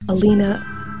Alina,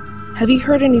 have you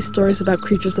heard any stories about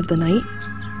creatures of the night?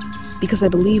 Because I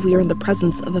believe we are in the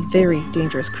presence of a very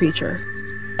dangerous creature.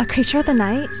 A creature of the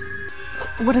night?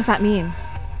 What does that mean?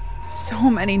 So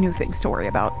many new things to worry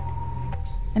about.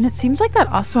 And it seems like that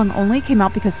Aswang only came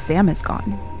out because Sam is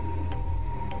gone.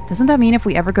 Doesn't that mean if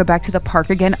we ever go back to the park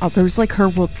again, others like her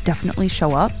will definitely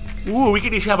show up? Ooh, we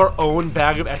could each have our own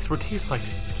bag of expertise, like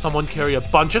someone carry a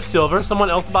bunch of silver, someone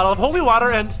else a bottle of holy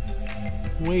water, and...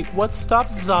 Wait, what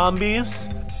stops zombies?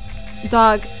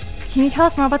 Dog, can you tell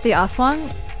us more about the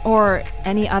Aswang? Or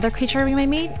any other creature we may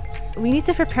meet? We need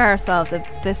to prepare ourselves if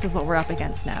this is what we're up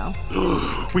against now.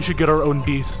 We should get our own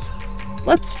beast.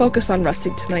 Let's focus on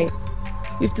resting tonight.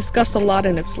 We've discussed a lot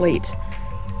and it's late.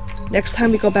 Next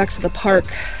time we go back to the park,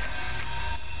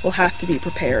 we'll have to be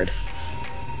prepared.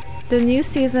 The new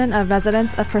season of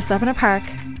Residents of Persephone Park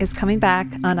is coming back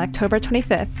on October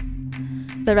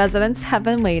 25th. The residents have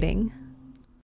been waiting.